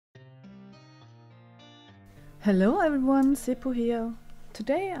Hello everyone, Seppo here.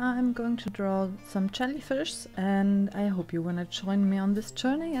 Today I'm going to draw some jellyfish and I hope you wanna join me on this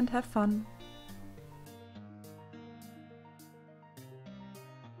journey and have fun.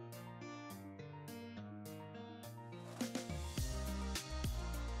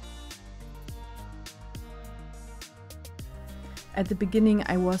 At the beginning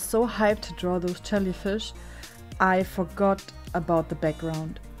I was so hyped to draw those jellyfish, I forgot about the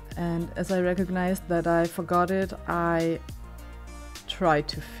background. And as I recognized that I forgot it, I tried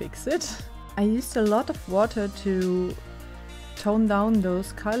to fix it. I used a lot of water to tone down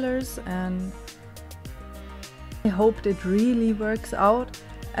those colors and I hoped it really works out.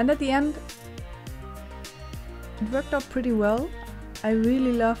 And at the end, it worked out pretty well. I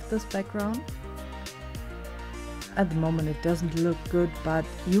really love this background. At the moment it doesn't look good, but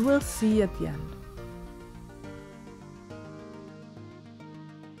you will see at the end.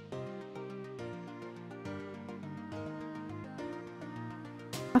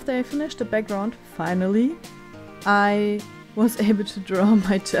 After I finished the background, finally, I was able to draw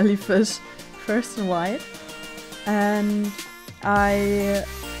my jellyfish first in white. And I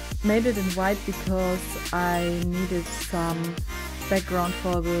made it in white because I needed some background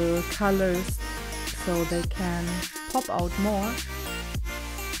for the colors so they can pop out more.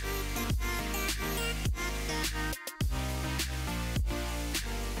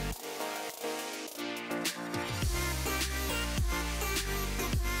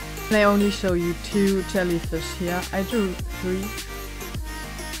 I only show you 2 jellyfish here. I drew 3.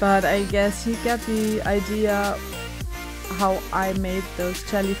 But I guess you get the idea how I made those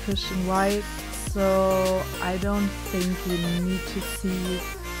jellyfish in white, so I don't think you need to see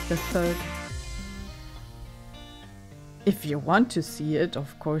the third. If you want to see it,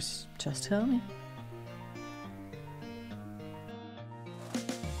 of course, just tell me.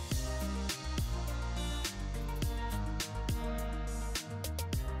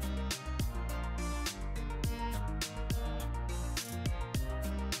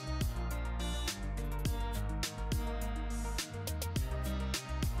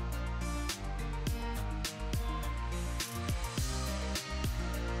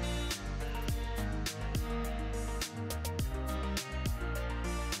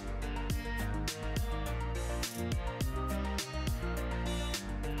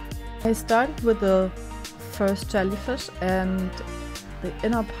 I started with the first jellyfish and the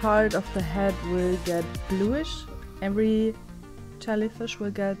inner part of the head will get bluish. Every jellyfish will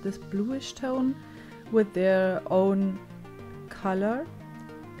get this bluish tone with their own color.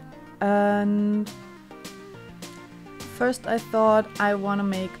 And first I thought I want to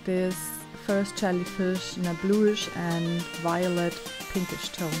make this first jellyfish in a bluish and violet pinkish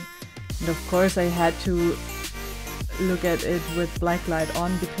tone. And of course I had to look at it with blacklight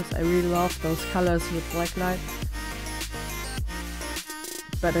on because I really love those colors with blacklight.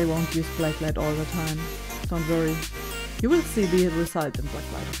 But I won't use blacklight all the time, don't worry. You will see the result in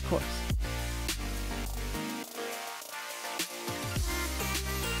blacklight, of course.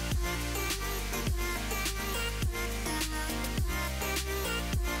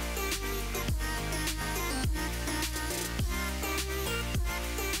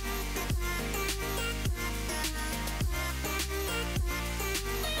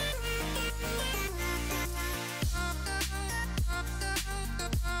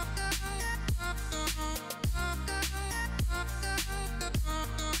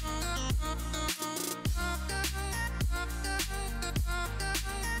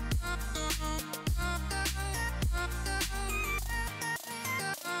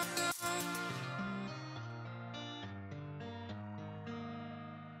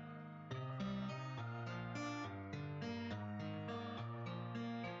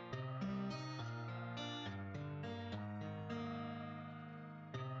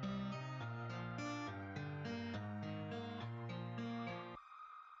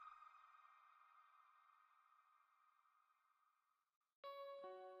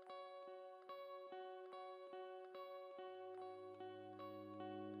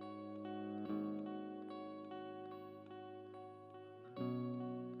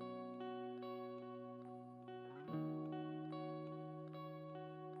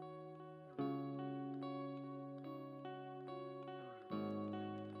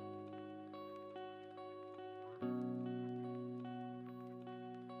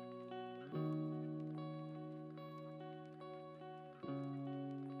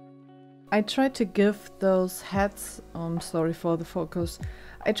 I tried to give those heads, sorry for the focus,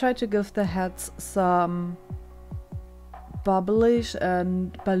 I tried to give the heads some bubblish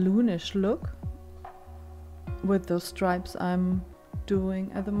and balloonish look with those stripes I'm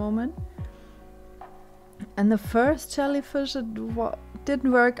doing at the moment. And the first jellyfish,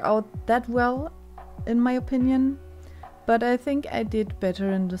 didn't work out that well, in my opinion, but I think I did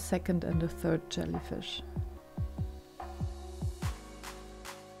better in the second and the third jellyfish.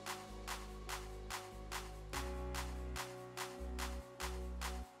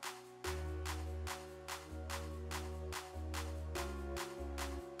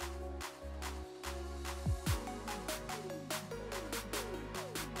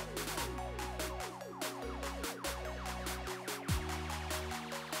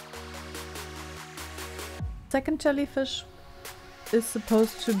 Second jellyfish is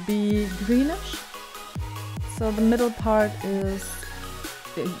supposed to be greenish, so the middle part is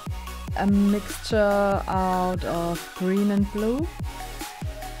a mixture out of green and blue,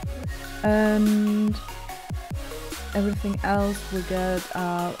 and everything else will get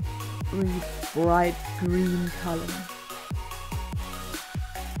a really bright green color.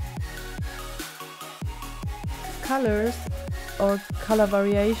 Colors or color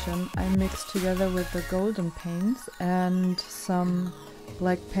variation I mixed together with the golden paints and some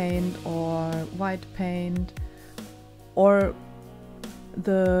black paint or white paint, or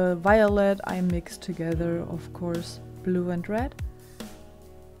the violet I mixed together, of course, blue and red.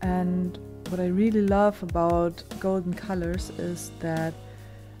 And what I really love about golden colors is that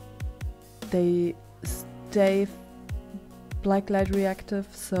they stay blacklight reactive,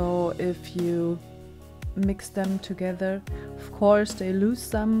 so if you mix them together, of course they lose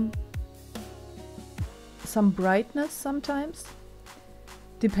some brightness sometimes.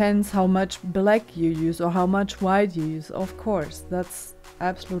 Depends how much black you use or how much white you use, of course, that's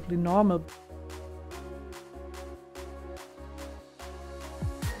absolutely normal.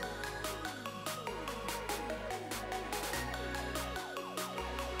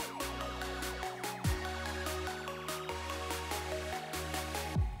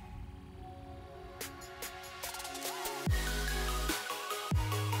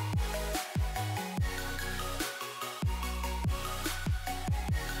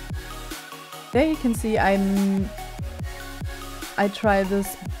 There you can see I try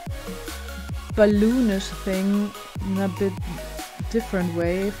this balloonish thing in a bit different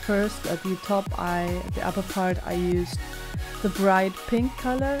way. First at the top, the upper part I used the bright pink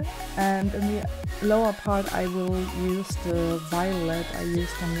color, and in the lower part I will use the violet I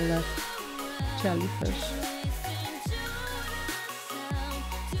used on the left jellyfish.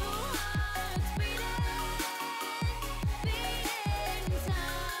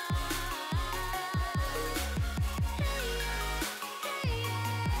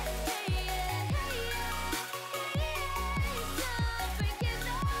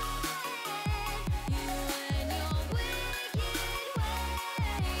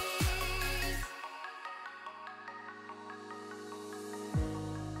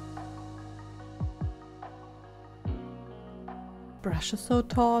 Brush is so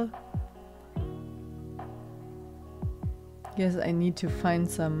tall. Yes, I need to find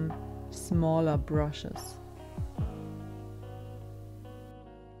some smaller brushes.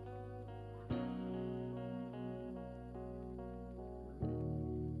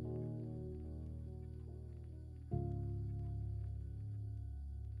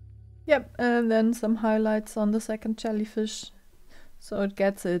 Yep, and then some highlights on the second jellyfish, so it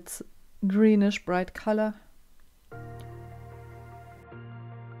gets its greenish bright color.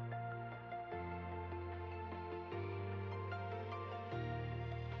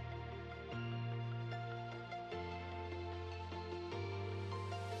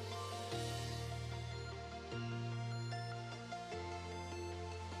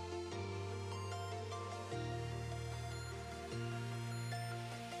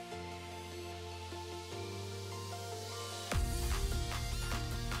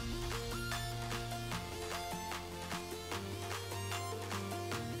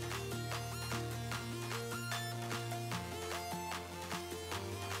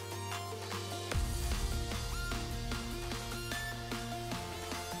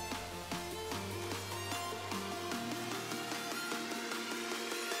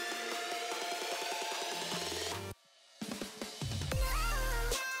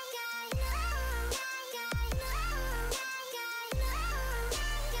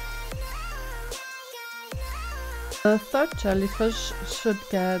 The third jellyfish should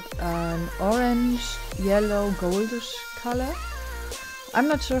get an orange, yellow, goldish color. I'm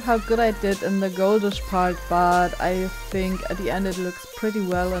not sure how good I did in the goldish part, but I think at the end it looks pretty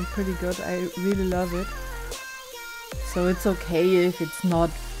well and pretty good. I really love it. So it's okay if it's not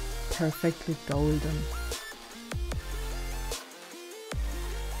perfectly golden.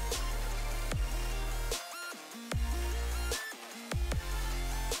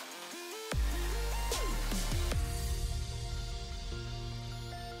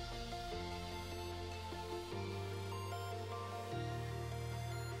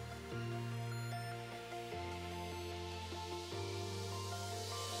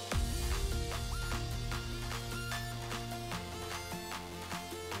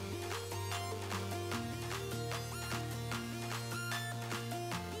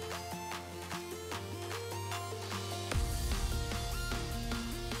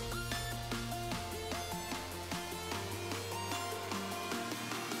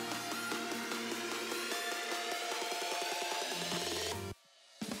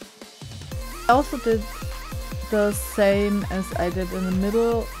 I also did the same as I did in the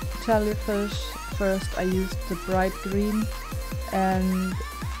middle jellyfish. First I used the bright green, and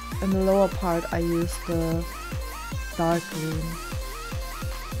in the lower part I used the dark green.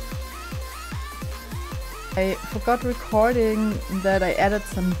 I forgot recording that I added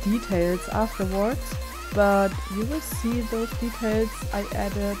some details afterwards, but you will see those details I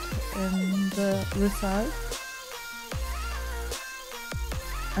added in the result.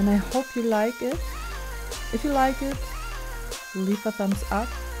 And I hope you like it. If you like it, leave a thumbs up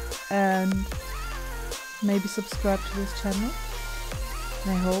and maybe subscribe to this channel.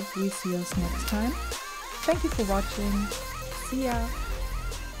 And I hope we see us next time. Thank you for watching. See ya!